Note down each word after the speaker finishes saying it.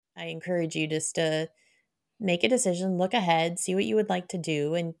I encourage you just to make a decision, look ahead, see what you would like to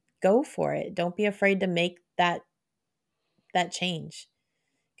do, and go for it. Don't be afraid to make that change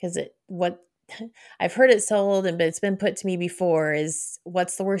because it what I've heard it sold and but it's been put to me before is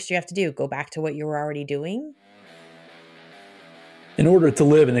what's the worst you have to do? Go back to what you were already doing? In order to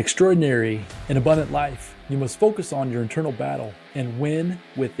live an extraordinary and abundant life, you must focus on your internal battle and win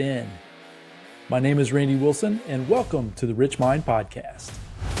within. My name is Randy Wilson, and welcome to the Rich Mind Podcast.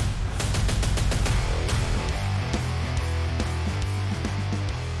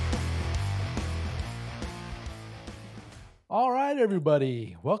 All right,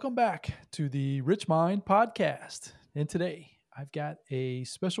 everybody, welcome back to the Rich Mind Podcast. And today, I've got a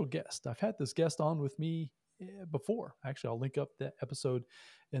special guest. I've had this guest on with me before. Actually, I'll link up that episode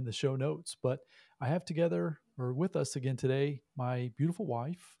in the show notes. But I have with us again today, my beautiful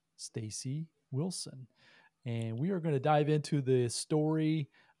wife, Staci Wilson. And we are going to dive into the story,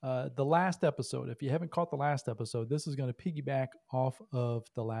 the last episode. If you haven't caught the last episode, this is going to piggyback off of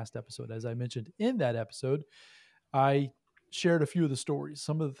the last episode. As I mentioned in that episode, I shared a few of the stories,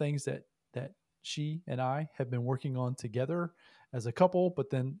 some of the things that she and I have been working on together as a couple, but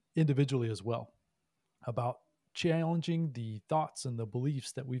then individually as well, about challenging the thoughts and the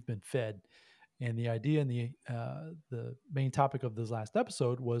beliefs that we've been fed. And the idea and the main topic of this last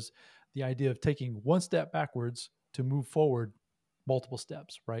episode was the idea of taking one step backwards to move forward multiple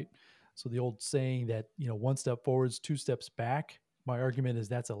steps, right? So the old saying that, one step forwards, two steps back. My argument is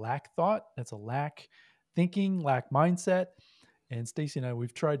that's a lack thought, that's a lack thinking, lack mindset. And Staci and I,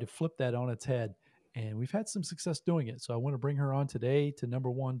 we've tried to flip that on its head, and we've had some success doing it. So I want to bring her on today to, number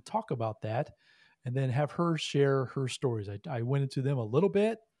one, talk about that, and then have her share her stories. I went into them a little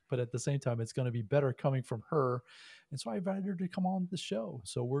bit, but at the same time, it's going to be better coming from her. And so I invited her to come on the show.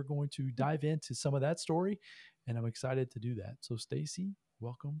 So we're going to dive into some of that story, and I'm excited to do that. So Staci,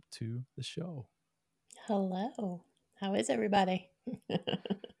 welcome to the show. Hello. How is everybody?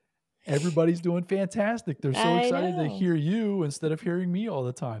 Everybody's doing fantastic. They're so I excited to know. hear you instead of hearing me all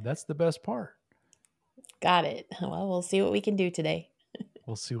the time. That's the best part. Got it. Well, we'll see what we can do today.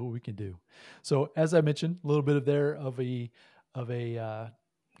 We'll see what we can do. So, as I mentioned, a little bit of a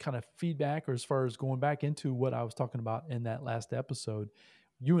kind of feedback, or as far as going back into what I was talking about in that last episode.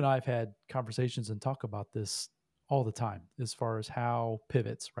 You and I have had conversations and talk about this all the time, as far as how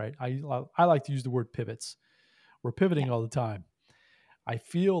pivots. Right? I like to use the word pivots. We're Yeah. pivoting all the time. I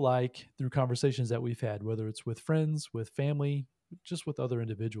feel like through conversations that we've had, whether it's with friends, with family, just with other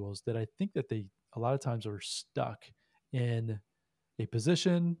individuals, that I think that they a lot of times are stuck in a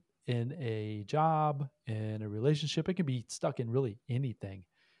position, in a job, in a relationship. It can be stuck in really anything.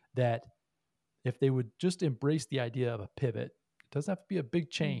 That if they would just embrace the idea of a pivot, it doesn't have to be a big Hmm.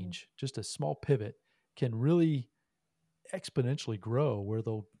 change, just a small pivot can really exponentially grow where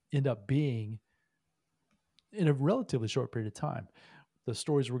they'll end up being in a relatively short period of time. The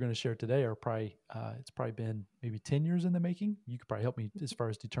stories we're going to share today are probably it's probably been maybe 10 years in the making. You could probably help me as far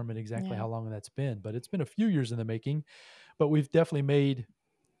as determine exactly Yeah. how long that's been, but it's been a few years in the making. But we've definitely made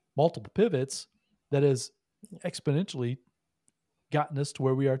multiple pivots that has exponentially gotten us to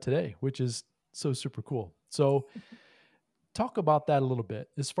where we are today, which is so super cool. So talk about that a little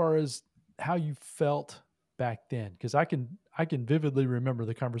bit as far as how you felt back then, because I can vividly remember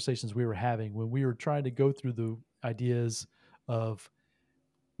the conversations we were having when we were trying to go through the ideas of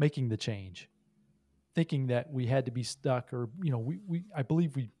making the change, thinking that we had to be stuck, or we I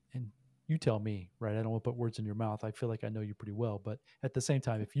believe we, and you tell me, right? I don't want to put words in your mouth. I feel like I know you pretty well, but at the same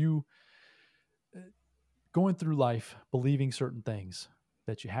time, if you going through life believing certain things,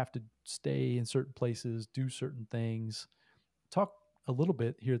 that you have to stay in certain places, do certain things, talk a little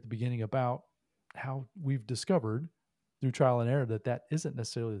bit here at the beginning about how we've discovered through trial and error that that isn't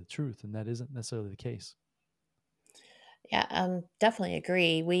necessarily the truth, and that isn't necessarily the case. Yeah, definitely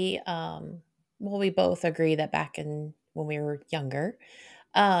agree. Well, we both agree that back in when we were younger,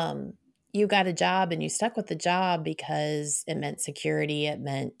 um, you got a job and you stuck with the job because it meant security. It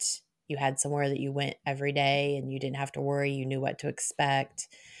meant you had somewhere that you went every day and you didn't have to worry. You knew what to expect.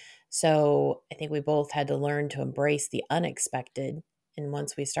 So I think we both had to learn to embrace the unexpected. And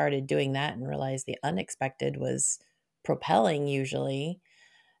once we started doing that and realized the unexpected was propelling, usually,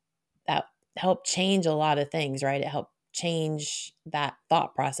 that helped change a lot of things, right? It helped change that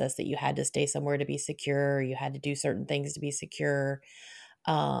thought process that you had to stay somewhere to be secure, you had to do certain things to be secure.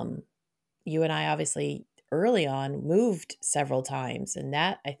 Um, you and I obviously early on moved several times, and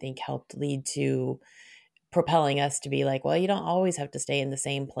that I think helped lead to propelling us to be like, well, you don't always have to stay in the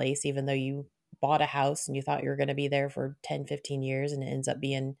same place, even though you bought a house and you thought you were going to be there for 10, 15 years, and it ends up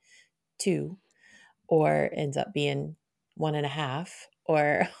being two, or ends up being one and a half,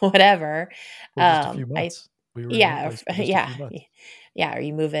 or whatever. For just a few I months. We were in one yeah, place for just a yeah, few months. yeah, or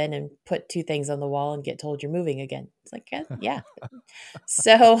you move in and put 2 things on the wall and get told you're moving again. It's like, yeah, yeah.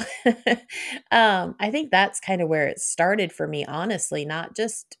 So, I think that's kind of where it started for me, honestly, not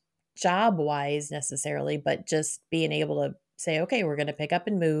just job wise necessarily, but just being able to say, okay, we're going to pick up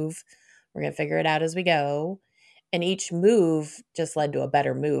and move. We're going to figure it out as we go. And each move just led to a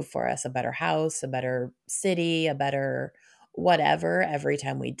better move for us, a better house, a better city, a better whatever every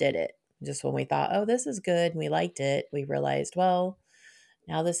time we did it. Just when we thought, oh, this is good and we liked it, we realized, well,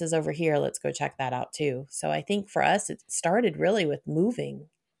 now this is over here. Let's go check that out too. So I think for us, it started really with moving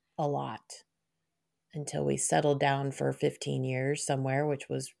a lot until we settled down for 15 years somewhere, which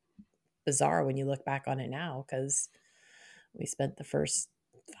was bizarre when you look back on it now because we spent the first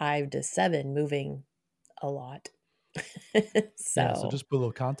 5 to 7 moving a lot. Yeah, so So, just put a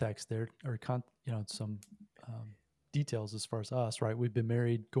little context there, or some um, details as far as us, right? We've been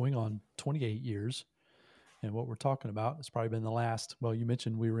married going on 28 years, and what we're talking about has probably been the last. Well, you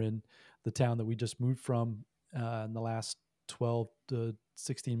mentioned we were in the town that we just moved from in the last 12 to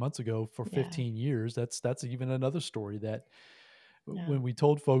 16 months ago for yeah, 15 years. That's even another story that yeah, when we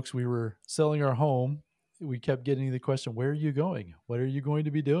told folks we were selling our home, we kept getting the question, "Where are you going? What are you going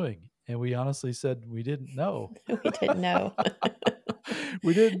to be doing?" And we honestly said we didn't know. we didn't know.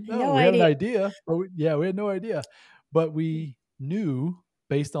 We didn't know. No We had an idea. idea, but yeah, we had no idea. But we knew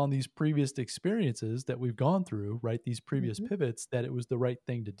based on these previous experiences that we've gone through, right? These previous Mhm. pivots, that it was the right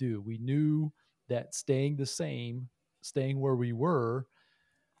thing to do. We knew that staying the same, staying where we were,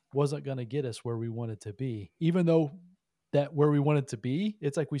 wasn't going to get us where we wanted to be. Even though that where we wanted to be,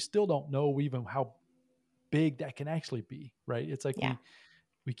 it's like we still don't know even how big that can actually be, right? It's like Yeah,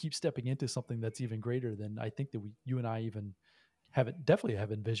 we keep stepping into something that's even greater than I think that you and I even haven't definitely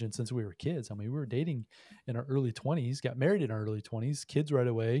have envisioned since we were kids. I mean, we were dating in our early 20s, got married in our early 20s, kids right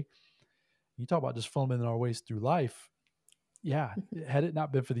away. You talk about just fumbling our ways through life. Yeah, had it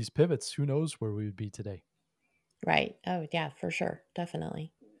not been for these pivots, who knows where we would be today. right. Oh, yeah, for sure.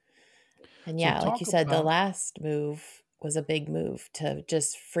 Definitely. And So yeah, like you talk said, the about last move was a big move to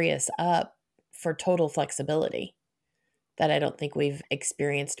just free us up for total flexibility that I don't think we've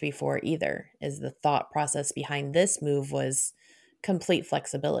experienced before either. Is the thought process behind this move was complete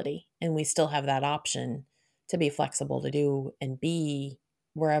flexibility. And we still have that option to be flexible to do and be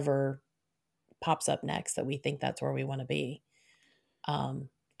wherever pops up next that we think that's where we want to be. Um,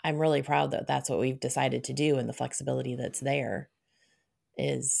 I'm really proud that that's what we've decided to do and the flexibility that's there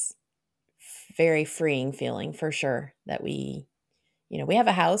is very freeing feeling for sure that we have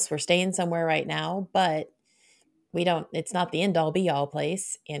a house, we're staying somewhere right now, but we don't it's not the end all be all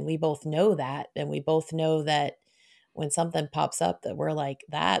place and we both know that and we both know that when something pops up that we're like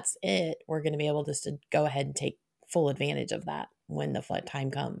that's it, we're going to be able just to go ahead and take full advantage of that when the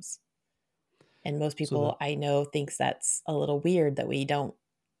time comes. And most so the people I know thinks that's a little weird that we don't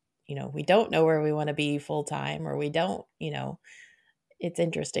know where we want to be full time or we don't. It's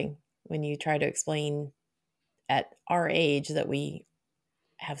interesting when you try to explain at our age that we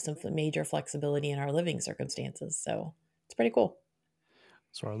have some major flexibility in our living circumstances. So it's pretty cool.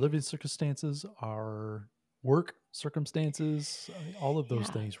 so our living circumstances, our work circumstances, all of those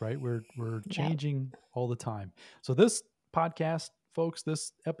Yeah. things, right? We're Yep. changing all the time. So this podcast, folks,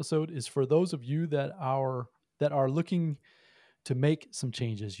 this episode is for those of you that are looking to make some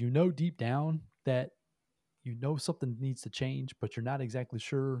changes. You know deep down that you know something needs to change, but you're not exactly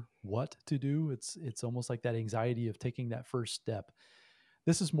sure what to do. It's almost like that anxiety of taking that first step.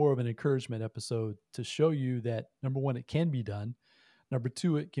 This is more of an encouragement episode to show you that number one, it can be done. Number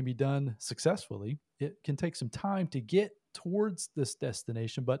two, it can be done successfully. It can take some time to get towards this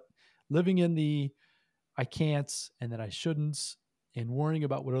destination, but living in the I can'ts and that I shouldn'ts and worrying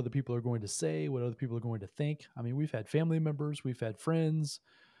about what other people are going to say, what other people are going to think. I mean, we've had family members, we've had friends,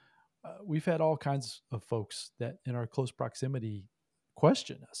 we've had all kinds of folks that in our close proximity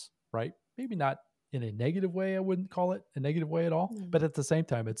question us, right? Maybe not in a negative way. I wouldn't call it a negative way at all, Mm. but at the same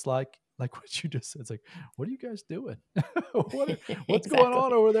time, it's like what you just said. It's like, what are you guys doing? What's going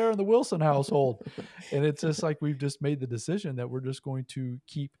on Exactly. over there in the Wilson household? And it's just like we've just made the decision that we're just going to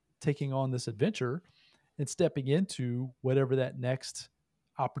keep taking on this adventure and stepping into whatever that next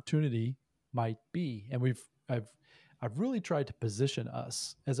opportunity might be. And I've really tried to position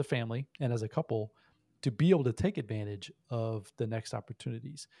us as a family and as a couple to be able to take advantage of the next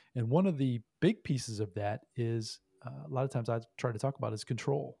opportunities. And one of the big pieces of that is a lot of times I try to talk about is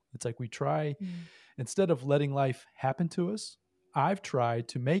control. It's like we try, Mm. instead of letting life happen to us, I've tried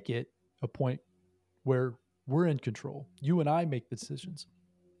to make it a point where we're in control. You and I make the decisions,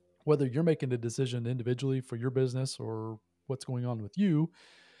 whether you're making a decision individually for your business or what's going on with you,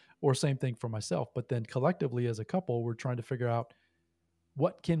 or same thing for myself. But then collectively as a couple, we're trying to figure out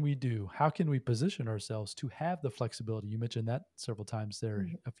what can we do? How can we position ourselves to have the flexibility? You mentioned that several times there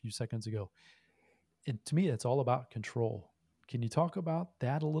Mhm. a few seconds ago. And to me, it's all about control. Can you talk about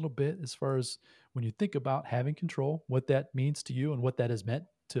that a little bit as far as when you think about having control, what that means to you and what that has meant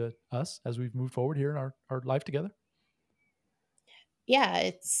to us as we've moved forward here in our life together? Yeah,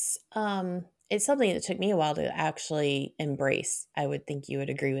 it's something that took me a while to actually embrace. I would think you would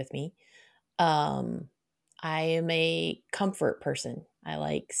agree with me. Um, I am a comfort person. I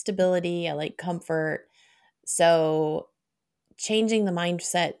like stability, I like comfort. So, changing the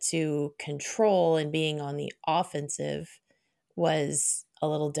mindset to control and being on the offensive was a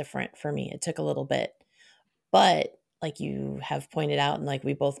little different for me. It took a little bit. But like you have pointed out, and like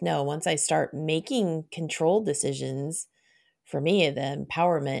we both know, once I start making controlled decisions, for me, the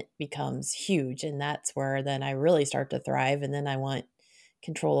empowerment becomes huge. And that's where then I really start to thrive. And then I want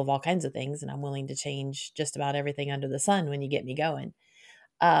control of all kinds of things. And I'm willing to change just about everything under the sun when you get me going.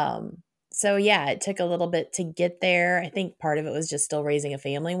 So yeah, it took a little bit to get there. I think part of it was just still raising a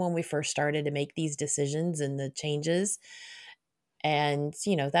family when we first started to make these decisions and the changes. And,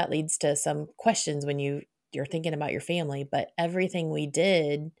 that leads to some questions when you're thinking about your family, but everything we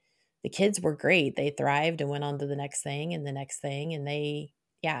did, the kids were great. They thrived and went on to the next thing and the next thing, and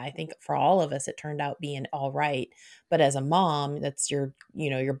yeah, I think for all of us it turned out being all right. But as a mom, that's your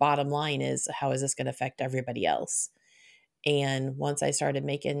bottom line is how is this going to affect everybody else? And once I started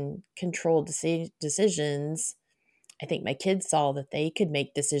making controlled decisions, I think my kids saw that they could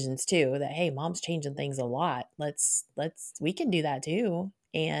make decisions too, that, "Hey, mom's changing things a lot. We can do that too."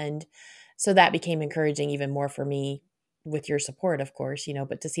 And so that became encouraging even more for me with your support, of course,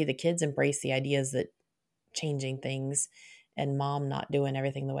 but to see the kids embrace the ideas that changing things and mom not doing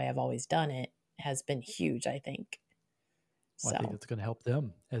everything the way I've always done it has been huge, I think. Well, I think So, it's going to help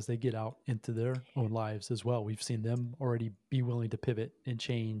them as they get out into their own lives as well. We've seen them already be willing to pivot and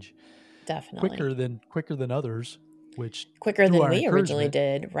change definitely. quicker than others, which Quicker through than our we originally encouragement,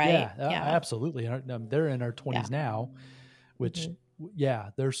 did, right? yeah, Yeah. absolutely. They're in our Yeah. 20s now, which Mhm.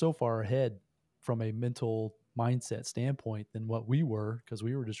 yeah, they're so far ahead from a mental mindset standpoint than what we were because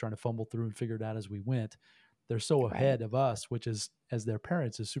we were just trying to fumble through and figure it out as we went. They're so Right. ahead of us, which is as their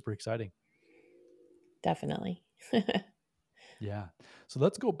parents is super exciting. Definitely. Yeah. So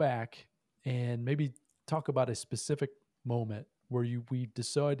let's go back and maybe talk about a specific moment where we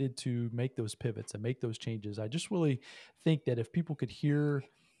decided to make those pivots and make those changes. I just really think that if people could hear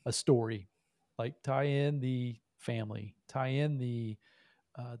a story, like tie in the family, tie in the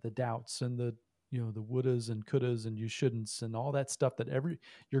doubts and the wouldas and couldas and you shouldn'ts and all that stuff that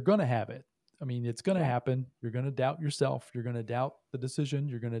you're going to have it. I mean, it's going to Right. happen. You're going to doubt yourself. You're going to doubt the decision.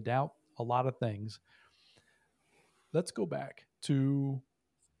 You're going to doubt a lot of things. Let's go back to,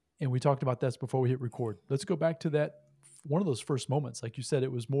 and we talked about this before we hit record. Let's go back to that one of those first moments. Like you said,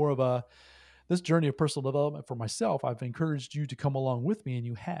 it was more of this journey of personal development for myself. I've encouraged you to come along with me, and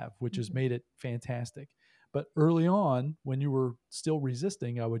you have, which has Mhm. made it fantastic. But early on, when you were still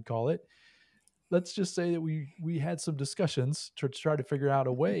resisting, I would call it, let's just say that we had some discussions to try to figure out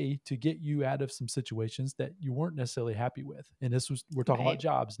a Mhm. way to get you out of some situations that you weren't necessarily happy with. And this was we're talking about Right.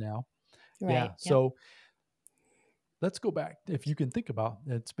 jobs now. Yeah. Right. Yep. So let's go back. If you can think about,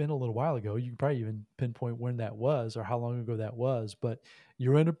 it's been a little while ago. You can probably even pinpoint when that was or how long ago that was. But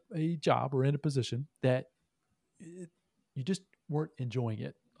you're in a job or in a position that it, you just weren't enjoying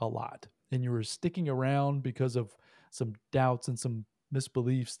it a lot, and you were sticking around because of some doubts and some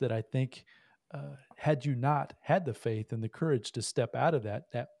misbeliefs that I think, had you not had the faith and the courage to step out of that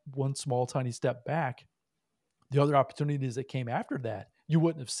one small tiny step back, the other opportunities that came after that you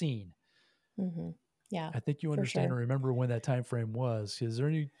wouldn't have seen. Mhm. Yeah, I think you for understand sure. or remember when that time frame was. Is there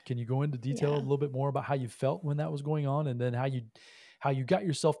any can you go into detail a Yeah. little bit more about how you felt when that was going on and then how you got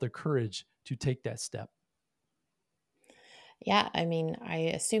yourself the courage to take that step? Yeah, I mean, I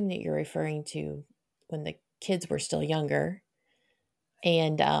assume that you're referring to when the kids were still younger,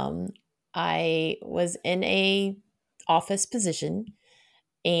 and, I was in a office position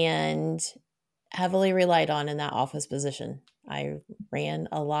and heavily relied on in that office position. I ran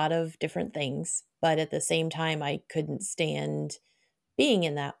a lot of different things, but at the same time, I couldn't stand being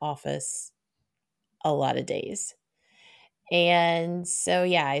in that office a lot of days. And so,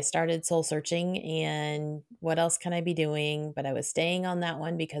 yeah, I started soul searching and what else can I be doing? But I was staying on that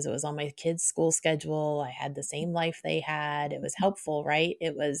one because it was on my kids' school schedule. I had the same life they had. It was helpful, right?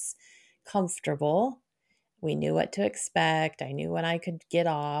 It was comfortable. We knew what to expect. I knew when I could get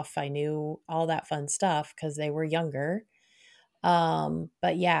off. I knew all that fun stuff because they were younger.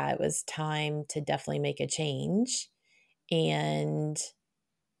 But yeah, it was time to definitely make a change. And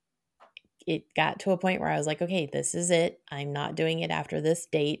it got to a point where I was like, okay, this is it. I'm not doing it after this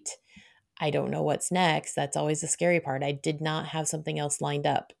date. I don't know what's next. That's always the scary part. I did not have something else lined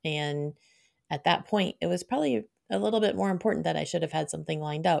up. And at that point, it was probably a little bit more important that I should have had something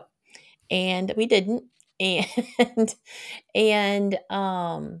lined up. And we didn't. And and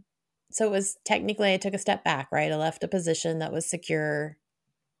so it was technically I took a step back, right? I left a position that was secure,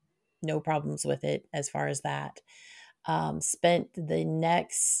 no problems with it as far as that. Spent the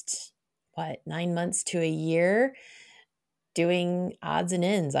next, what, 9 months to a year doing odds and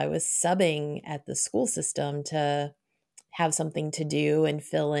ends. I was subbing at the school system to have something to do and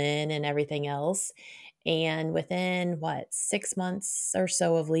fill in and everything else. And within what, 6 months or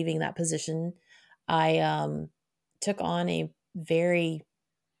so of leaving that position, I took on a very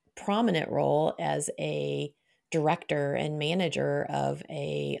prominent role as a director and manager of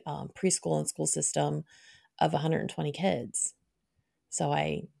a preschool and school system of 120 kids. So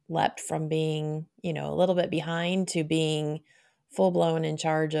I leapt from being, a little bit behind to being full blown in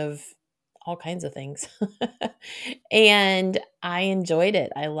charge of all kinds of things. And I enjoyed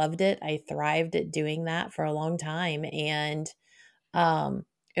it. I loved it. I thrived at doing that for a long time. And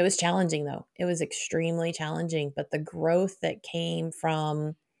it was challenging, though. It was extremely challenging. But the growth that came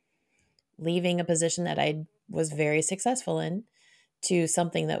from leaving a position that I was very successful in to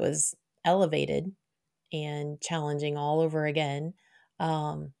something that was elevated and challenging all over again.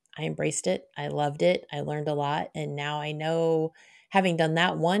 I embraced it. I loved it. I learned a lot. And now I know, having done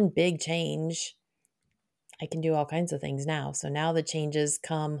that one big change, I can do all kinds of things now. So now the changes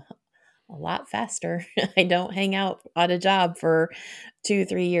come a lot faster. I don't hang out on a job for 2,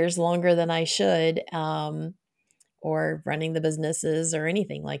 3 years longer than I should, or running the businesses or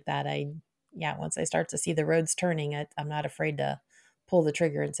anything like that. Yeah, once I start to see the roads turning, I'm not afraid to pull the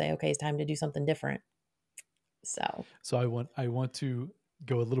trigger and say, okay, it's time to do something different. So, So I want to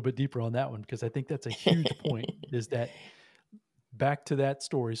go a little bit deeper on that one because I think that's a huge point. Is that back to that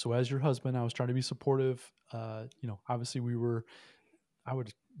story? So as your husband, I was trying to be supportive. Obviously I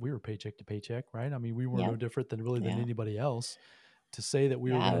would we were paycheck to paycheck, right? I mean, we were no yep. different than Yeah. anybody else. To say that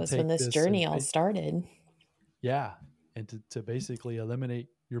we were Yeah. going It to was when take this this and journey all started. yeah, and to basically eliminate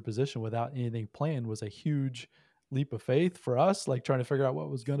your position without anything planned was a huge leap of faith for us, like trying to figure out what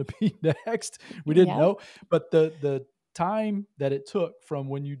was going to be next. We didn't Yep. know, but the time that it took from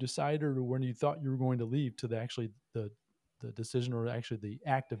when you decided or when you thought you were going to leave to the decision or actually the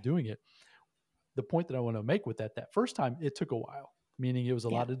act of doing it. The point that I want to make with that first time it took a while, meaning it was a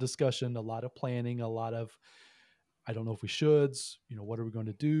Yeah. lot of discussion, a lot of planning, a lot of I don't know if we shoulds, what are we going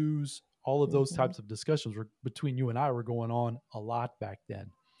to do's? All of those Hmm. types of discussions were between you and I were going on a lot back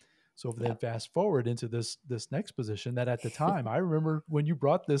then. So then Yep. fast forward into this next position that at the time I remember when you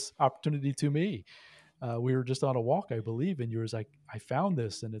brought this opportunity to me, we were just on a walk, I believe, and you were like, I found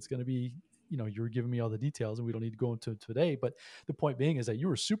this and it's going to be, you were giving me all the details and we don't need to go into it today. But the point being is that you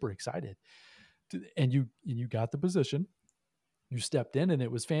were super excited and you got the position, you stepped in and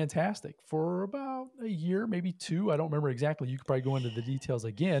it was fantastic for about a year, maybe two. I don't remember exactly. You could probably go into the details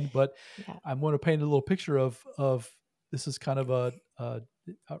again, but Yeah. I'm going to paint a little picture of this is kind of a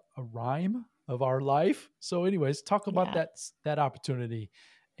rhyme of our life. So, anyways, talk about Yeah. that opportunity,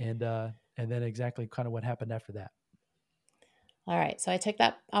 and then exactly kind of what happened after that. All right. So I took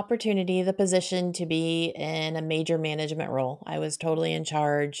that opportunity, the position to be in a major management role. I was totally in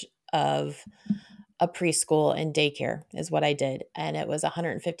charge of a preschool and daycare, is what I did. And it was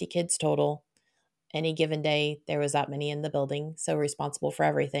 150 kids total. Any given day, there was that many in the building. So responsible for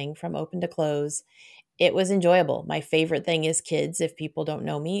everything from open to close. It was enjoyable. My favorite thing is kids. If people don't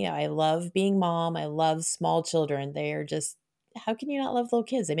know me, I love being mom. I love small children. They are just, how can you not love little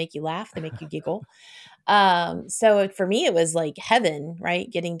kids? They make you laugh, they make you giggle. So for me, it was like heaven, right?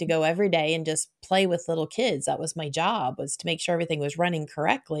 Getting to go every day and just play with little kids. That was my job, was to make sure everything was running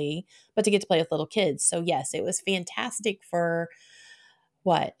correctly, but to get to play with little kids. So yes, it was fantastic for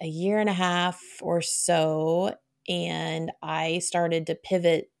what, a year and a half or so. And I started to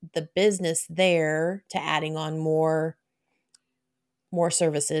pivot the business there to adding on more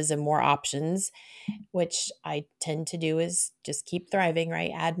services and more options, which I tend to do is just keep thriving,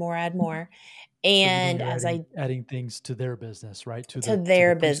 right? Add more, add more. So you mean And you're as adding I adding things to their business, right? To to the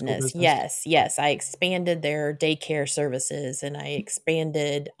their preschool business, business. yes, yes, I expanded their daycare services and I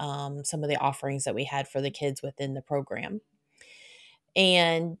expanded some of the offerings that we had for the kids within the program.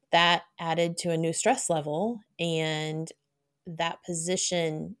 And that added to a new stress level. And that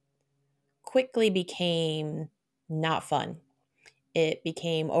position quickly became not fun. It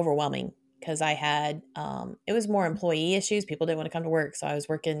became overwhelming because I had, it was more employee issues. People didn't want to come to work. So I was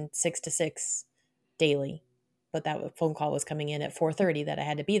working 6 to 6 daily. but that phone call was coming in at 4:30 that I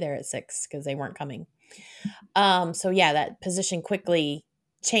had to be there at 6 because they weren't coming. So yeah, that position quickly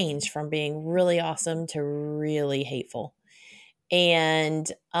changed from being really awesome to really hateful.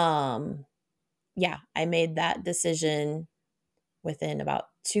 And yeah, I made that decision within about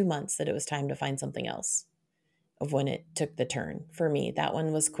 2 months that it was time to find something else of when it took the turn for me. That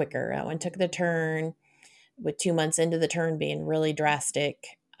one was quicker. That one took the turn with 2 months into the turn being really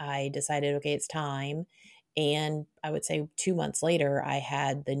drastic. I decided, okay, it's time. And I would say 2 months later, I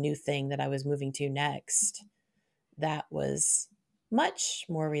had the new thing that I was moving to next that was much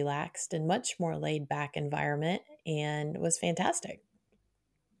more relaxed and much more laid back environment and was fantastic.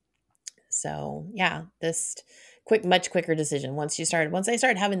 So yeah, this much quicker decision. Once I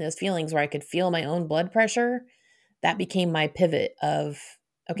started having those feelings where I could feel my own blood pressure, that became my pivot of,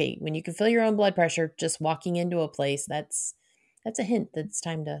 okay, when you can feel your own blood pressure, just walking into a place, that's a hint that it's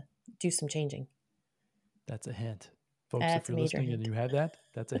time to do some changing. That's a hint. Folks, if That's a you're major listening and hint. you have that,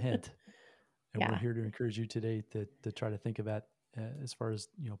 that's a hint. And we're Yeah. here to encourage you today to try to think of that as far as,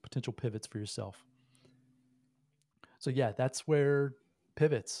 potential pivots for yourself. So yeah, that's where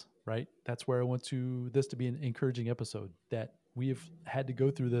pivots, right? That's where I want this to be an encouraging episode, that we have had to go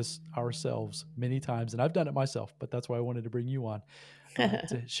through this ourselves many times, and I've done it myself. But that's why I wanted to bring you on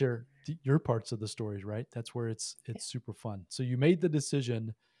to share your parts of the stories. Right? That's where it's super fun. So you made the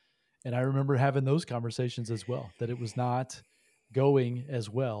decision, and I remember having those conversations as well. That it was not going as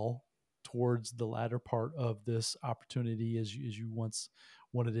well towards the latter part of this opportunity as you once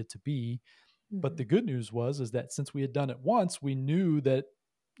wanted it to be. But Mhm. the good news was is that since we had done it once, we knew that,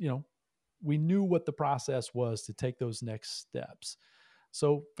 you know, we knew what the process was to take those next steps.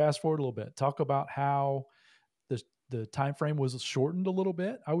 So fast forward a little bit, talk about how the time frame was shortened a little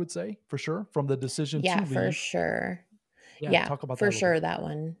bit, I would say, for sure, from the decision Yeah, to for leave. sure. Yeah, Yeah, talk about that a for little bit. sure, that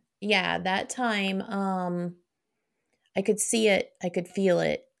one. Yeah, that time, I could see it, I could feel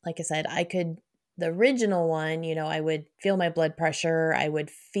it. Like I said, the original one, I would feel my blood pressure, I would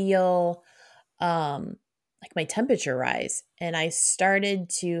feel, like my temperature rise, and I started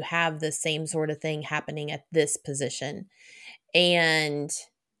to have the same sort of thing happening at this position. And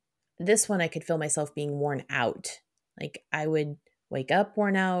this one, I could feel myself being worn out. Like, I would wake up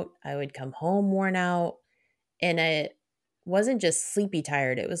worn out, I would come home worn out, and it wasn't just sleepy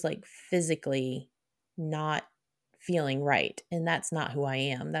tired, it was, like, physically not feeling right, and that's not who I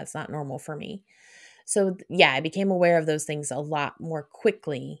am, that's not normal for me. So, yeah, I became aware of those things a lot more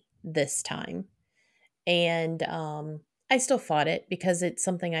quickly this time, and, I still fought it because it's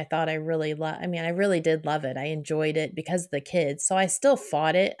something I thought I really I mean, I really did love it, I enjoyed it because of the kids, so I still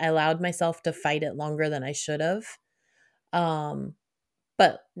fought it, I allowed myself to fight it longer than I should've, um,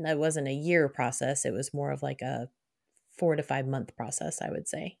 but it wasn't a year process, it was more of like a 4 to 5 month process, I would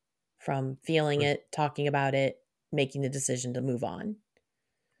say, from feeling Whereas, it, talking about it, making the decision to move on.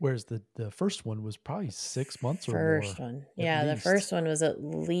 whereas the first one was probably 6 months or First more, one. at Yeah, the least. first one was at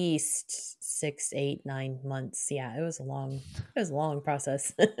least 6, 8, 9 months. Yeah, it was a long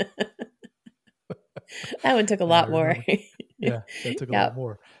process. That one took a Yeah, I lot more. remember. Yeah, that took a lot Yep.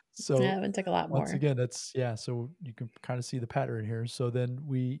 more. So That one took a lot once more. again, that's yeah. So you can kind of see the pattern here. So then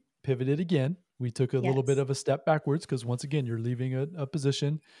we pivoted again. We took a little bit Yes. of a step backwards because once again, you're leaving a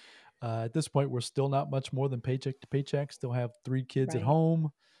position. At this point, we're still not much more than paycheck to paycheck. Still have three kids at Right.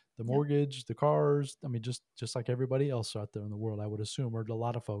 home, the Yep. mortgage, the cars. I mean, just like everybody else out there in the world, I would assume, or a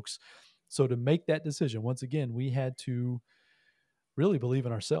lot of folks. So to make that decision, once again, we had to really believe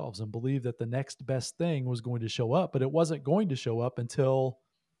in ourselves and believe that the next best thing was going to show up, but it wasn't going to show up until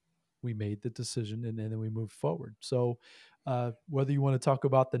we made the decision, and then we moved forward. So, whether you want to talk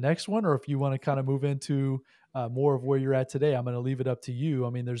about the next one or if you want to kind of move into more of where you're at today, I'm going to leave it up to you. I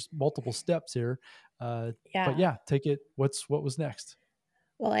mean, there's multiple steps here, but Yeah. yeah, take it. What was next?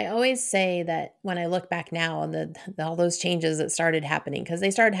 Well, I always say that when I look back now on all those changes that started happening, because they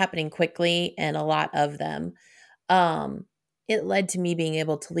started happening quickly and a lot of them, um, it led to me being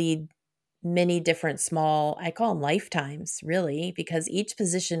able to lead many different small, I call them lifetimes, really, because each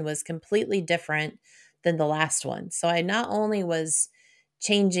position was completely different than the last one. So I not only was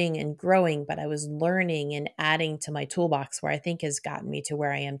changing and growing, but I was learning and adding to my toolbox where I think has gotten me to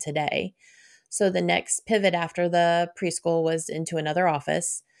where I am today. So the next pivot after the preschool was into another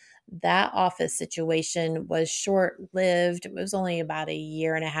office. That office situation was short lived. It was only about a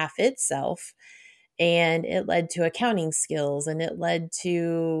year and a half itself. And it led to accounting skills and it led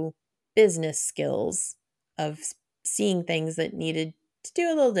to business skills of seeing things that needed to do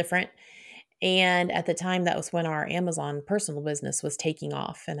a little different. And at the time, that was when our Amazon personal business was taking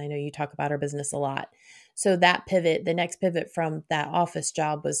off. And I know you talk about our business a lot. So that pivot, the next pivot from that office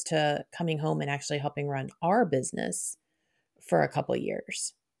job was to coming home and actually helping run our business for a couple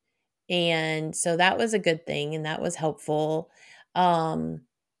years. And so that was a good thing and that was helpful. Um,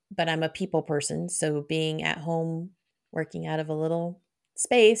 but I'm a people person, so being at home working out of a little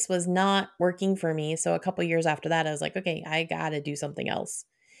space was not working for me. So a couple years after that, I was like, okay, I got to do something else.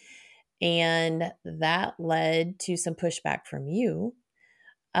 And that led to some pushback from you.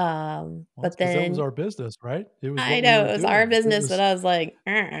 Well, it's But because that was then our business, right? It was I what we know were it was our doing. business, but I was like,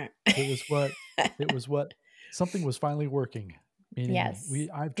 "Uh-uh." It was what it was what something was finally working, meaning Yes.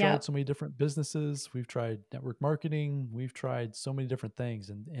 I've tried Yep. so many different businesses, we've tried network marketing, we've tried so many different things,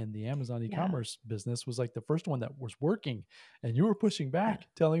 and the Amazon Yeah. e-commerce business was like the first one that was working, and you were pushing Yeah. back,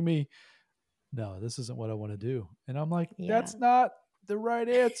 telling me, "No, this isn't what I wanna do." And I'm like, Yeah. "That's not the right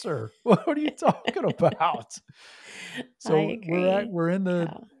answer. What are you talking about?" I So agree. Yeah. we're in the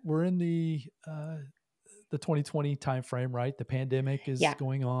 2020 timeframe, right? The pandemic is Yeah.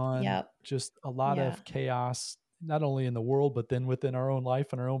 going on, Yep. just a lot Yeah. of chaos, not only in the world, but then within our own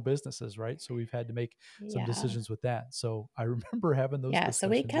life and our own businesses, right? So we've had to make some Yeah. decisions with that. So I remember having those Yeah. So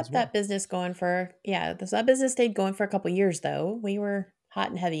we discussions as kept that well. business going for, yeah, that business stayed going for a couple years though. We were hot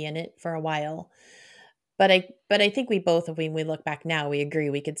and heavy in it for a while. But I think we both, when we look back now, we agree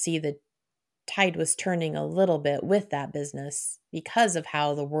we could see the tide was turning a little bit with that business because of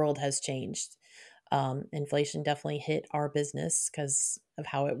how the world has changed. Inflation definitely hit our business because of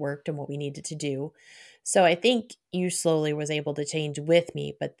how it worked and what we needed to do. So I think you slowly was able to change with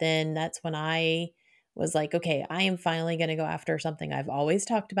me, but then that's when I was like, okay, I am finally going to go after something I've always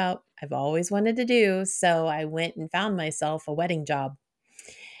talked about, I've always wanted to do. So I went and found myself a wedding job.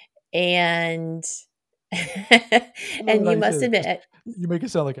 And I love it and how you you say must that. admit Just you make it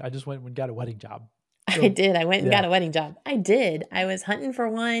sound like I just went and got a wedding job. I So did. I went and yeah, got a wedding job. I did. I was hunting for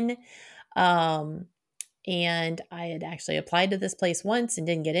one. Um, and I had actually applied to this place once and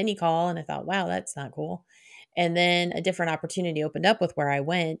didn't get any call. And I thought, wow, that's not cool. And then a different opportunity opened up with where I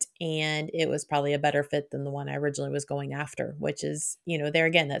went, and it was probably a better fit than the one I originally was going after, which is, there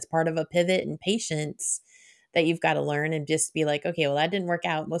again, that's part of a pivot and patience that you've got to learn and just be like, okay, well, that didn't work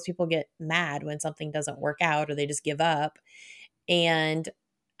out. Most people get mad when something doesn't work out or they just give up. And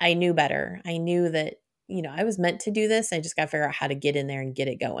I knew better. I knew that, I was meant to do this. I just got to figure out how to get in there and get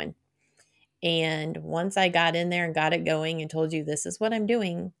it going. And once I got in there and got it going and told you this is what I'm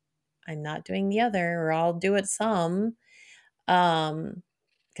doing, I'm not doing the other, or I'll do it some. Um,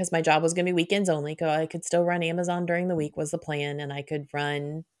 because my job was going to be weekends only. Cause I could still run Amazon during the week was the plan, and I could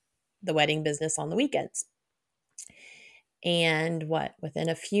run the wedding business on the weekends. And within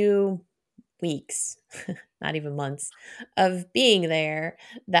a few weeks, not even months of being there,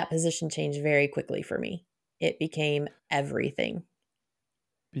 that position changed very quickly for me. It became everything.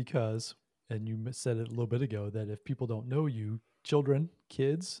 because and you said it a little bit ago that if people don't know you, children,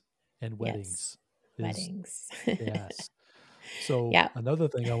 kids, and Yes. weddings is Weddings. yes. So Yeah. another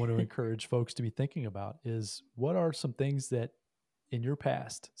thing I want to encourage folks to be thinking about is what are some things that in your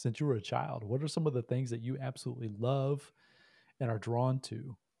past, since you were a child, what are some of the things that you absolutely love and are drawn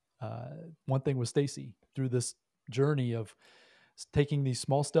to? Uh, One thing with Stacy through this journey of taking these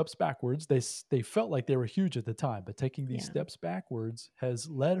small steps backwards, they felt like they were huge at the time, but taking these Yeah. steps backwards has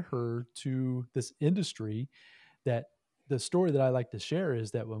led her to this industry that the story that I like to share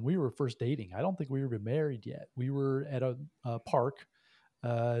is that when we were first dating, I don't think we were even married yet. We were at a park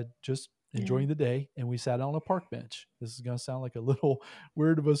just Yeah. enjoying the day, and we sat on a park bench. This is going to sound like a little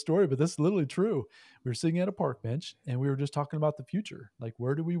weird of a story, but this is literally true. We were sitting at a park bench, and we were just talking about the future, like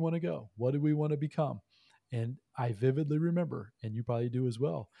where do we want to go, what do we want to become. And I vividly remember, and you probably do as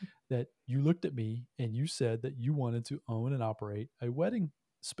well, that you looked at me and you said that you wanted to own and operate a wedding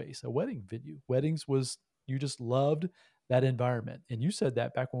space, a wedding venue. Weddings was, you just loved that environment. And you said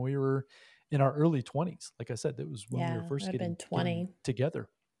that back when we were in our early 20s. Like I said, that was when we were Yeah. first I've been getting 20. together.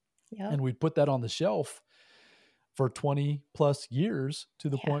 And Yep. we'd put that on the shelf for 20 plus years to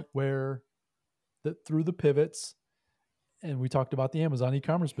the Yeah. point where that through the pivots, and we talked about the Amazon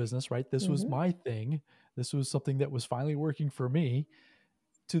e-commerce business, right? This was Mhm. my thing. This was something that was finally working for me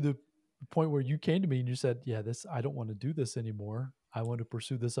to the point where you came to me and you said, "Yeah, this I don't want to do this anymore. I want to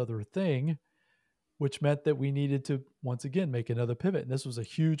pursue this other thing," which meant that we needed to once again make another pivot. And this was a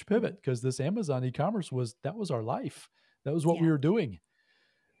huge Mhm. pivot because this Amazon e-commerce was that was our life. That was what we Yeah. were doing.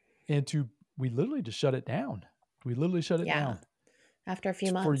 And to we literally just shut it down. We literally shut it Yeah. down. After a few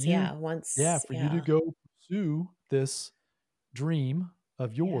For months, you, yeah, yeah, once for you to yeah. go pursue this dream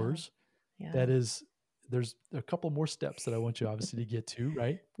of Yeah. yours that Yeah. is there's a couple more steps that I want you obviously to get to,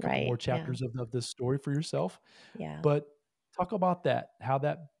 right? A couple more Right, yeah. chapters of this story for yourself. Yeah. But talk about that, how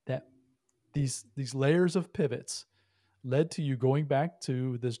that these layers of pivots led to you going back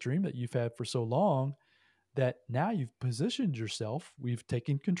to this dream that you've had for so long, that now you've positioned yourself, we've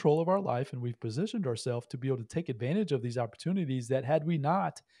taken control of our life, and we've positioned ourselves to be able to take advantage of these opportunities that had you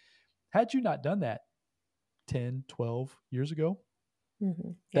not done that 10, 12 years ago,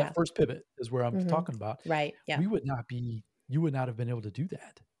 Yeah. that first pivot is where I'm Hmm. talking about. Right. Yeah. We would not be you would not have been able to do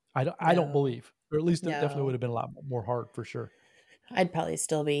that. I don't No. believe, or at least it definitely would No. have been a lot more hard for sure. I'd probably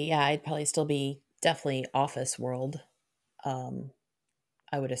still be definitely office world. Um,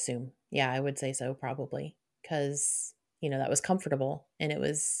 I would assume. Yeah, I would say so probably because, that was comfortable and it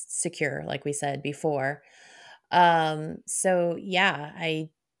was secure, like we said before. So yeah,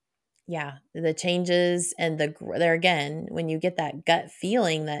 yeah, the changes and there again, when you get that gut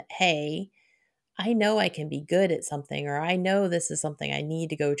feeling that, hey, I know I can be good at something, or I know this is something I need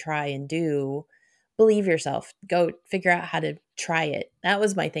to go try and do. Believe yourself. Go figure out how to try it. That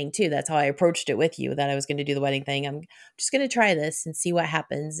was my thing too. That's how I approached it with you, that I was going to do the wedding thing. I'm just going to try this and see what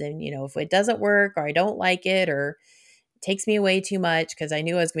happens. And, if it doesn't work or I don't like it or it takes me away too much because I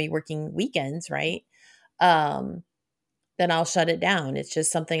knew I was going to be working weekends, right? Um, then I'll shut it down. It's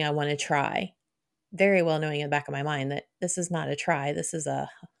just something I want to try. Very well knowing in the back of my mind that this is not a try. This is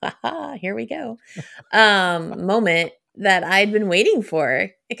a, ha ha, here we go moment that I'd been waiting for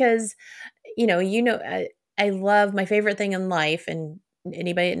because I love my favorite thing in life, and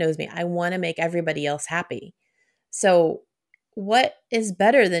anybody that knows me, I want to make everybody else happy. So what is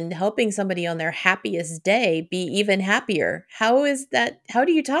better than helping somebody on their happiest day be even happier? How is that? How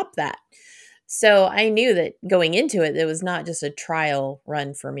do you top that? So I knew that going into it, it was not just a trial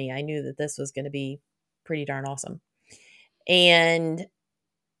run for me. I knew that this was going to be pretty darn awesome. And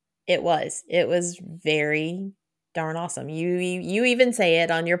it was very darn awesome. You even say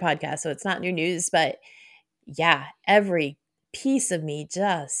it on your podcast, so it's not new news, but yeah, every piece of me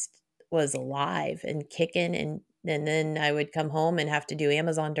just was alive and kicking, and then I would come home and have to do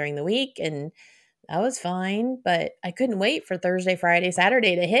Amazon during the week, and that was fine, but I couldn't wait for Thursday, Friday,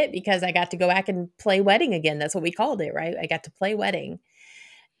 Saturday to hit because I got to go back and play wedding again. That's what we called it, right? I got to play wedding.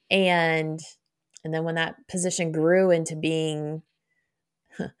 And and then when that position grew into being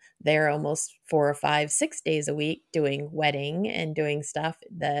there almost 4 or 5, 6 days a week doing wedding and doing stuff,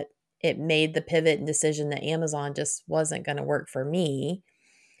 that it made the pivot and decision that Amazon just wasn't gonna work for me,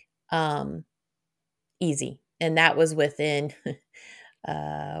 um, easy. And that was within,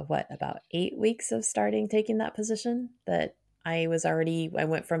 about 8 weeks of starting taking that position, that I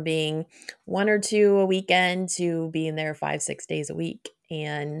went from being 1 or 2 a weekend to being there 5, 6 days a week,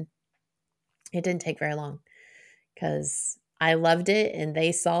 and it didn't take very long because I loved it and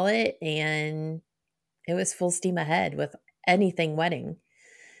they saw it, and it was full steam ahead with anything wedding.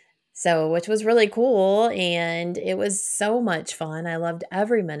 So, which was really cool, and it was so much fun. I loved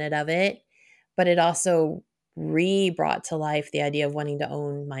every minute of it, but it also brought to life the idea of wanting to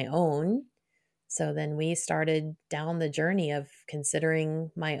own my own. So then we started down the journey of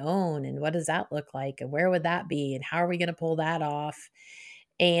considering my own, and what does that look like and where would that be and how are we going to pull that off?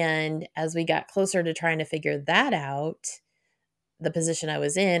 And as we got closer to trying to figure that out, the position I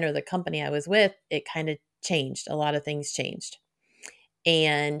was in or the company I was with, it kind of changed. A lot of things changed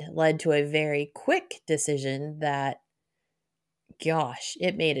and led to a very quick decision that, gosh,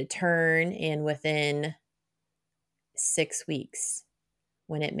 it made a turn. And within 6 weeks,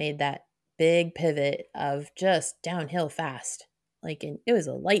 when it made that big pivot of just downhill fast, like it was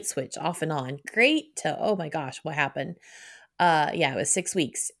a light switch off and on, great to, oh my gosh, what happened? Yeah, it was 6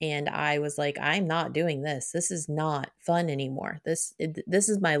 weeks, and I was like, I'm not doing this. This is not fun anymore. This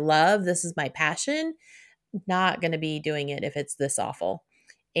is my love. This is my passion. Not going to be doing it if it's this awful.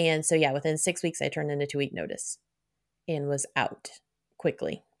 And so, yeah, within 6 weeks, I turned in a 2 week notice and was out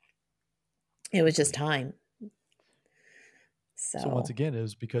quickly. It was just Quickly. time. So once So, again, it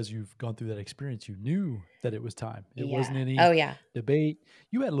was because you've gone through that experience. You knew that it was time. It wasn't yeah. any Oh, yeah. debate.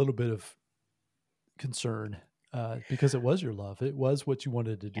 You had a little bit of concern because it was your love. It was what you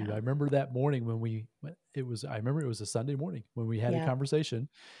wanted to do. I Yeah. remember that morning when it was. I remember it was a Sunday morning when we had a Yeah. conversation,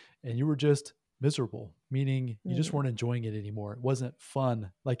 and you were just miserable, meaning you just Mm, weren't enjoying it anymore. It wasn't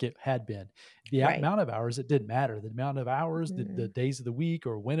fun like it had been. The right. amount of hours, it didn't matter. The amount of hours, the Mm, days of the week,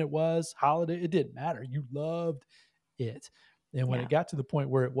 or when it was holiday, it didn't matter. You loved it. And when it yeah. got to the point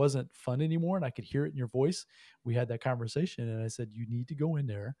where it wasn't fun anymore, and I could hear it in your voice, we had that conversation, and I said, "You need to go in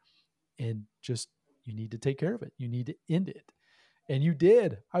there and just you need to take care of it. You need to end it." And you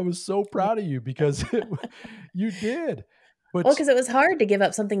did. I was so Yeah. proud of you because you did. Well, But because it was hard to give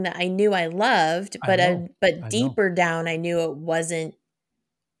up something that I knew I loved, I know. but I know. deeper down, I knew it wasn't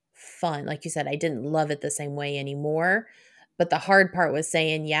fun. Like you said, I didn't love it the same way anymore. But the hard part was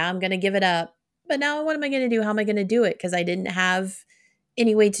saying, yeah, I'm going to give it up. But now what am I going to do? How am I going to do it? Because I didn't have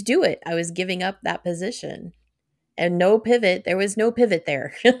any way to do it. I was giving up that position and no pivot. There was no pivot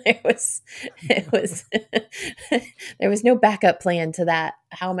there. It was there was no backup plan to that.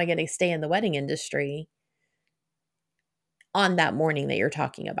 How am I going to stay in the wedding industry on that morning that you're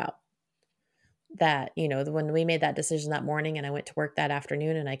talking about? That, when we made that decision that morning and I went to work that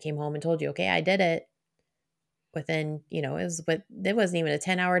afternoon and I came home and told you, okay, I did it within, it wasn't even a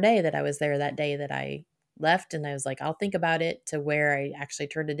 10-hour day that I was there that day that I left. And I was like, I'll think about it, to where I actually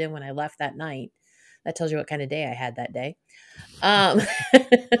turned it in when I left that night. That tells you what kind of day I had that day.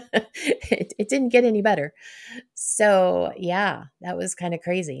 It didn't get any better. So, yeah, that was kind of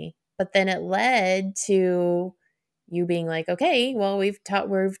crazy. But then it led to you being like, okay, well, we've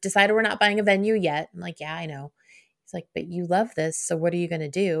decided we're not buying a venue yet. I'm like, yeah, I know. It's like, but you love this, so what are you going to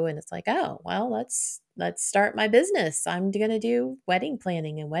do? And it's like, oh, well, let's start my business. I'm going to do wedding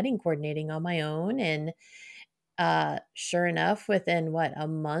planning and wedding coordinating on my own. And sure enough, within what, a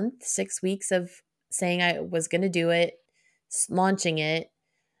month, 6 weeks of saying I was going to do it, launching it,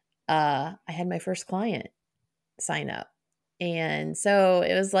 I had my first client sign up. And so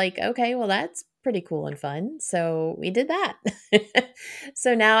it was like, okay, well, that's pretty cool and fun. So we did that.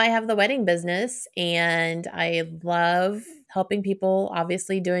 So now I have the wedding business and I love helping people,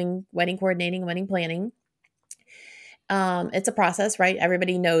 obviously, doing wedding coordinating, wedding planning. It's a process, right?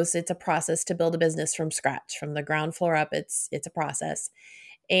 Everybody knows it's a process to build a business from scratch, from the ground floor up. It's a process.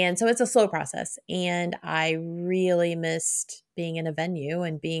 And so it's a slow process. And I really missed being in a venue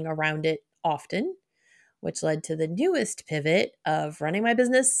and being around it often, which led to the newest pivot of running my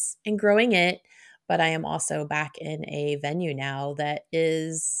business and growing it. But I am also back in a venue now that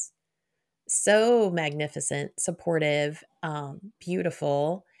is so magnificent, supportive,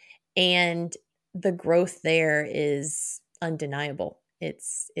 beautiful, and the growth there is undeniable.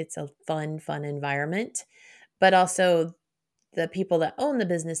 It's a fun environment, but also the people that own the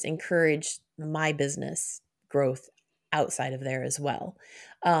business encourage my business growth outside of there as well.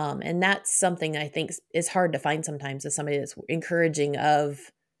 And that's something I think is hard to find sometimes, is somebody that's encouraging of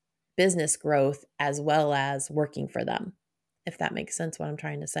business growth as well as working for them, if that makes sense what I'm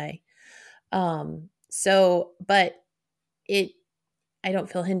trying to say. But it, I don't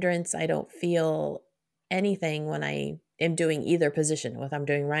feel hindrance. I don't feel anything when I am doing either position, whether I'm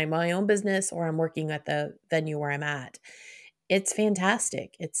doing my own business or I'm working at the venue where I'm at. It's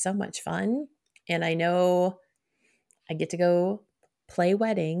fantastic. It's so much fun. And I know I get to go play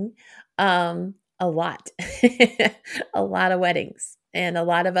wedding a lot, a lot of weddings and a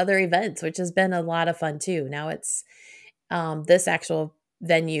lot of other events, which has been a lot of fun too. Now it's this actual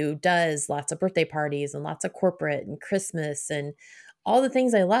venue does lots of birthday parties and lots of corporate and Christmas and all the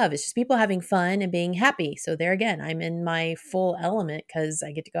things I love. It's just people having fun and being happy. So there again, I'm in my full element because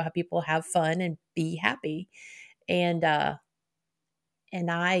I get to go have people have fun and be happy. And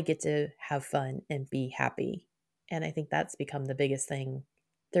I get to have fun and be happy. And I think that's become the biggest thing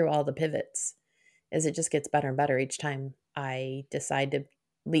through all the pivots, is it just gets better and better each time I decide to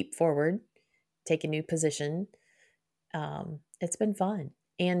leap forward, take a new position. It's been fun.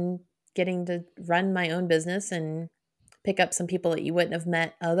 And getting to run my own business and pick up some people that you wouldn't have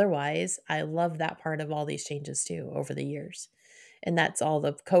met otherwise. I love that part of all these changes too over the years. And that's all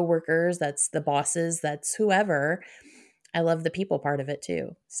the coworkers, that's the bosses, that's whoever. I love the people part of it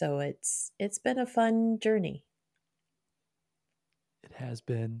too. So it's been a fun journey. It has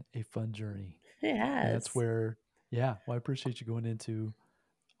been a fun journey. It And that's has. where, yeah, well, I appreciate you going into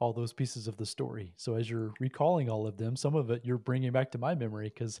all those pieces of the story. So as you're recalling all of them, some of it you're bringing back to my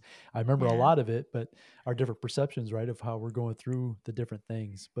memory because I remember a Yeah. lot of it, but our different perceptions, right, of how we're going through the different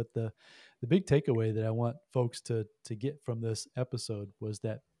things. But the big takeaway that I want folks to get from this episode was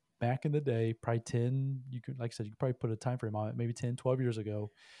that back in the day, probably 10, you could, like I said, you could probably put a time frame on it, maybe 10, 12 years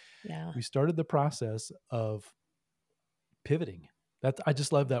ago, Yeah. we started the process of pivoting. That I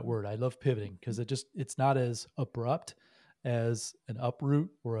just love that word. I love pivoting because it's not as abrupt as an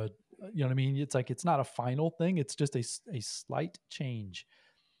uproot or a, you know what I mean? It's like it's not a final thing. It's just a slight change.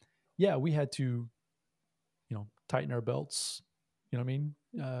 Yeah, we had to, tighten our belts. You know what I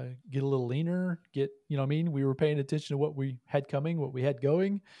mean? Get a little leaner. Get, you know what I mean? We were paying attention to what we had coming, what we had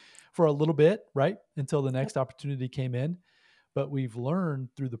going for a little bit, right? Until the Yep. next opportunity came in. But we've learned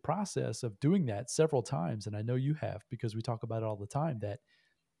through the process of doing that several times, and I know you have because we talk about it all the time, that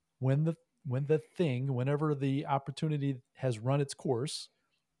when whenever the opportunity has run its course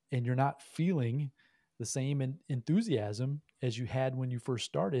and you're not feeling the same enthusiasm as you had when you first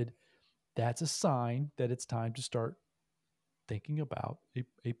started, that's a sign that it's time to start thinking about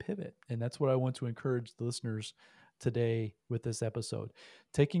a pivot. And that's what I want to encourage the listeners today with this episode.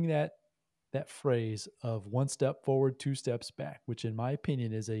 Taking that phrase of one step forward, two steps back, which in my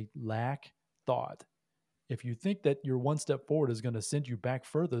opinion is a lack thought. If you think that your one step forward is going to send you back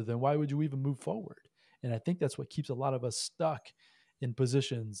further, then why would you even move forward? And I think that's what keeps a lot of us stuck in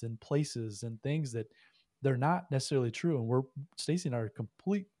positions and places and things that they're not necessarily true. And we're Stacy and I are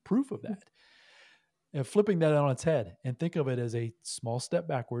complete proof of that. And flipping that on its head and think of it as a small step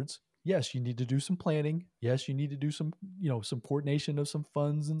backwards. Yes, you need to do some planning. Yes, you need to do some, some coordination of some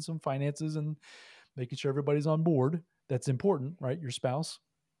funds and some finances and making sure everybody's on board. That's important, right? Your spouse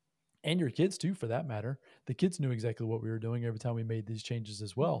and your kids too, for that matter. The kids knew exactly what we were doing every time we made these changes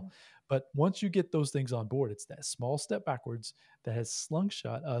as well. Mhm. But once you get those things on board, it's that small step backwards that has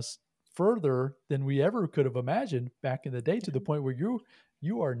slungshot us further than we ever could have imagined back in the day, to the point where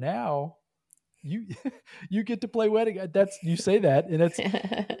you are now you you get to play wedding. That's, you say that, and it's,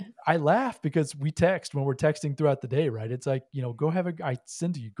 Yeah. I laugh because we text when we're texting throughout the day, right? It's like, go have a, I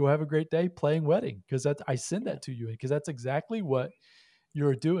send to you, go have a great day playing wedding, because that's, I send Yeah. that to you because that's exactly what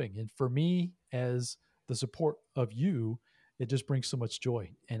you're doing. And for me, as the support of you, it just brings so much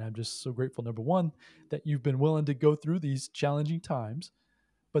joy. And I'm just so grateful, number one, that you've been willing to go through these challenging times,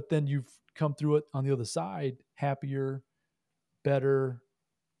 but then you've come through it on the other side happier, better,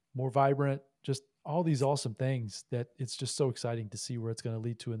 more vibrant, just all these awesome things that it's just so exciting to see where it's going to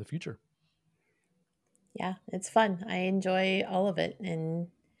lead to in the future. Yeah, it's fun. I enjoy all of it. And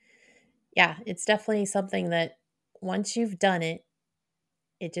yeah, it's definitely something that once you've done it,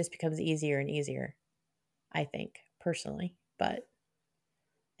 it just becomes easier and easier, I think, personally. But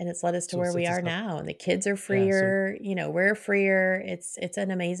and it's led us to So it where we sets us are up. now. And the kids are Yeah. So freer, we're freer. It's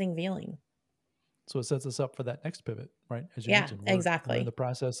an amazing feeling. so it sets us up for that next pivot, right? As you Yeah, mentioned, we're in the exactly.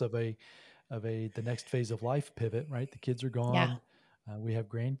 process of a the next phase of life pivot, right? The kids are Yeah. gone. We have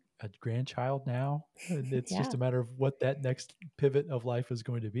a grandchild now, and it's just Yeah. a matter of what that next pivot of life is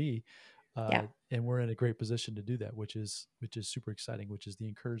going to be. Yeah. And we're in a great position to do that, which is super exciting. Which is the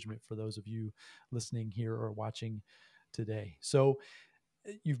encouragement for those of you listening here or watching today. So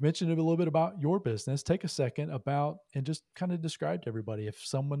you've mentioned a little bit about your business. Take a second about and just kind of describe to everybody,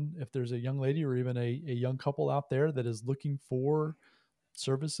 if there's a young lady or even a young couple out there that is looking for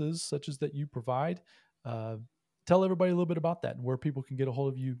services such as that you provide, uh, tell everybody a little bit about that and where people can get a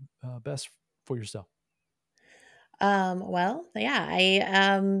hold of you best for yourself. Well,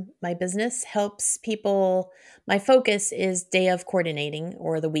 yeah, my business helps people. My focus is day of coordinating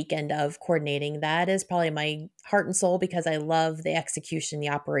or the weekend of coordinating. That is probably my heart and soul because I love the execution, the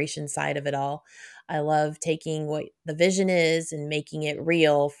operation side of it all. I love taking what the vision is and making it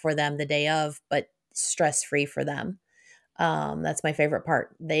real for them the day of, but stress free for them. That's my favorite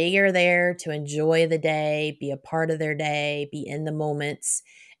part. They are there to enjoy the day, be a part of their day, be in the moments,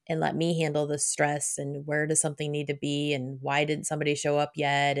 and let me handle the stress and where does something need to be and why didn't somebody show up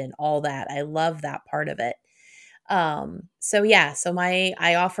yet and all that. I love that part of it. So yeah, so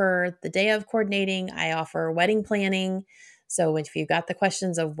I offer the day of coordinating, I offer wedding planning. So if you've got the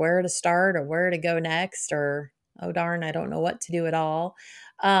questions of where to start or where to go next, or oh darn, I don't know what to do at all.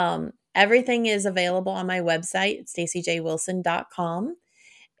 Everything is available on my website, stacyjwilson.com.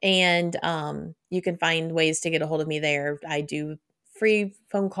 And you can find ways to get a hold of me there. I do free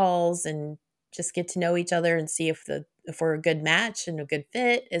phone calls and just get to know each other and see if we're a good match and a good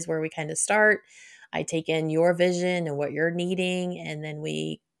fit is where we kind of start. I take in your vision and what you're needing, and then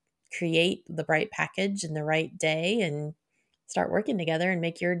we create the right package and the right day and start working together and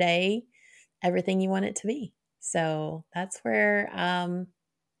make your day everything you want it to be. So that's where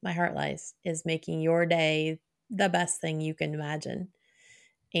my heart lies, is making your day the best thing you can imagine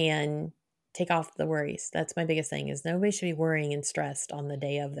and take off the worries. That's my biggest thing, is nobody should be worrying and stressed on the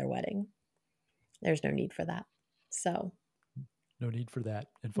day of their wedding. There's no need for that. So, No need for that.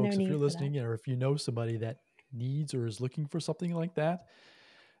 And no folks, if you're need for that. listening or if you know somebody that needs or is looking for something like that,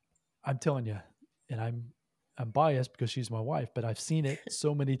 I'm telling you, and I'm biased because she's my wife, but I've seen it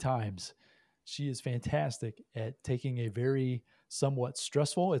so many times. She is fantastic at taking a very somewhat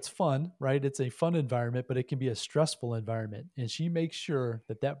stressful, it's fun, right? It's a fun environment, but it can be a stressful environment. And she makes sure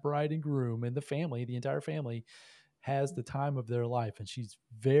that that bride and groom and the family, the entire family, has the time of their life. And she's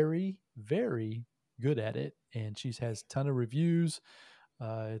very, very good at it. And she has a ton of reviews.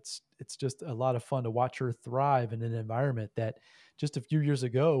 It's just a lot of fun to watch her thrive in an environment that just a few years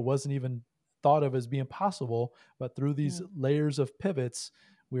ago wasn't even thought of as being possible. But through these Mm. layers of pivots,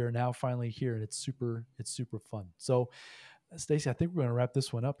 we are now finally here, and it's super fun. So, Stacy, I think we're going to wrap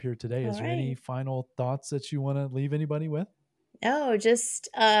this one up here today. All Is there any right. final thoughts that you want to leave anybody with? No, just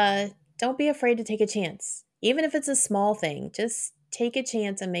don't be afraid to take a chance. Even if it's a small thing, just take a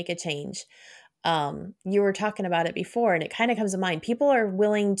chance and make a change. You were talking about it before, and it kind of comes to mind. People are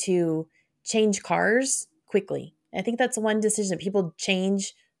willing to change cars quickly. I think that's one decision that people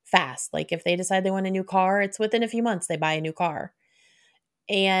change fast. Like if they decide they want a new car, it's within a few months they buy a new car.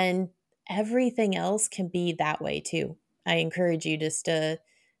 And everything else can be that way too. I encourage you just to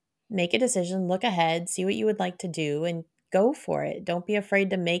make a decision, look ahead, see what you would like to do, and go for it. Don't be afraid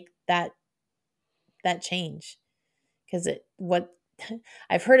to make that change. Because it what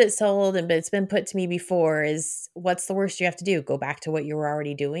I've heard it sold and but it's been put to me before is what's the worst you have to do? Go back to what you were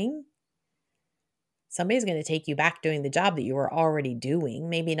already doing? Somebody's going to take you back doing the job that you were already doing.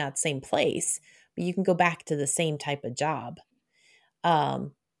 Maybe not same place, but you can go back to the same type of job.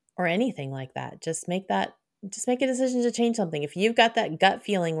 Um or anything like that. Just make a decision to change something. If you've got that gut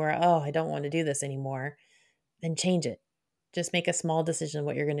feeling where, oh, I don't want to do this anymore, then change it. Just make a small decision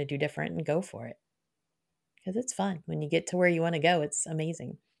what you're going to do different and go for it. Because it's fun. When you get to where you want to go, it's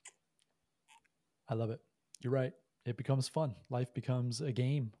amazing. I love it. You're right. It becomes fun. Life becomes a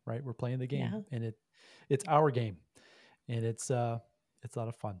game, right? We're playing the game, Yeah. and it's our game, and it's a lot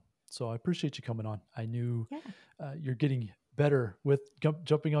of fun. So I appreciate you coming on. I knew you're getting better with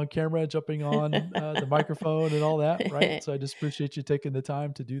jumping on camera, jumping on the microphone, and all that, right? So I just appreciate you taking the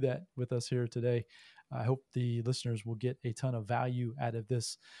time to do that with us here today. I hope the listeners will get a ton of value out of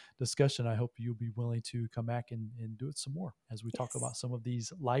this discussion. I hope you'll be willing to come back and do it some more as we talk Yes. about some of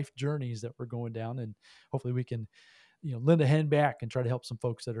these life journeys that we're going down, and hopefully we can, lend a hand back and try to help some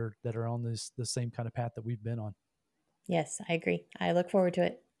folks that are on the same kind of path that we've been on. Yes, I agree. I look forward to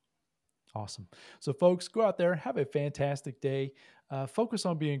it. Awesome. So, folks, go out there, have a fantastic day. Focus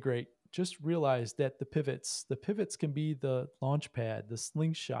on being great. Just realize that the pivots can be the launch pad, the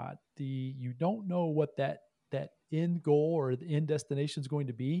slingshot. You don't know what that end goal or the end destination is going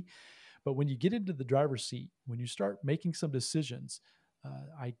to be, but when you get into the driver's seat, when you start making some decisions,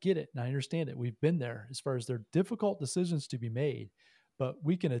 I get it and I understand it. We've been there as far as they're difficult decisions to be made, but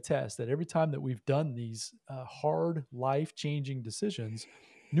we can attest that every time that we've done these hard, life changing decisions,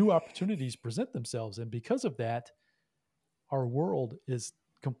 new opportunities present themselves. And because of that, our world is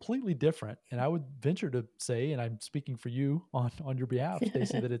completely different. And I would venture to say, and I'm speaking for you on your behalf,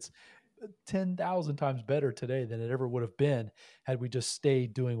 Stacy, that it's 10,000 times better today than it ever would have been had we just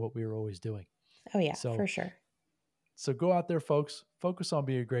stayed doing what we were always doing. Oh, yeah, So for sure. so go out there, folks. Focus on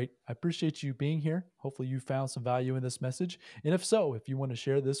being great. I appreciate you being here. Hopefully, you found some value in this message. And if so, if you want to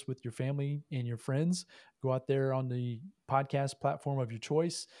share this with your family and your friends, go out there on the podcast platform of your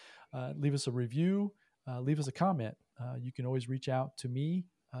choice. Leave us a review. Leave us a comment. You can always reach out to me.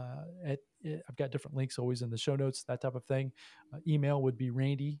 I've got different links always in the show notes, that type of thing. Email would be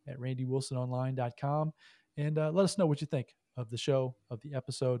randy@randywilsononline.com. And let us know what you think of the show, of the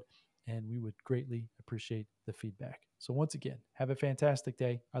episode, and we would greatly appreciate the feedback. So once again, have a fantastic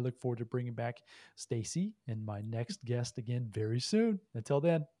day. I look forward to bringing back Staci and my next guest again very soon. Until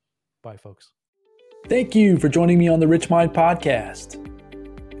then, bye, folks. Thank you for joining me on the Rich Mind Podcast.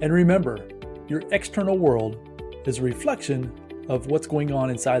 And remember, your external world is a reflection of what's going on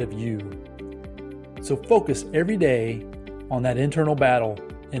inside of you. So focus every day on that internal battle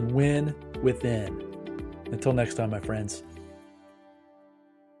and win within. Until next time, my friends.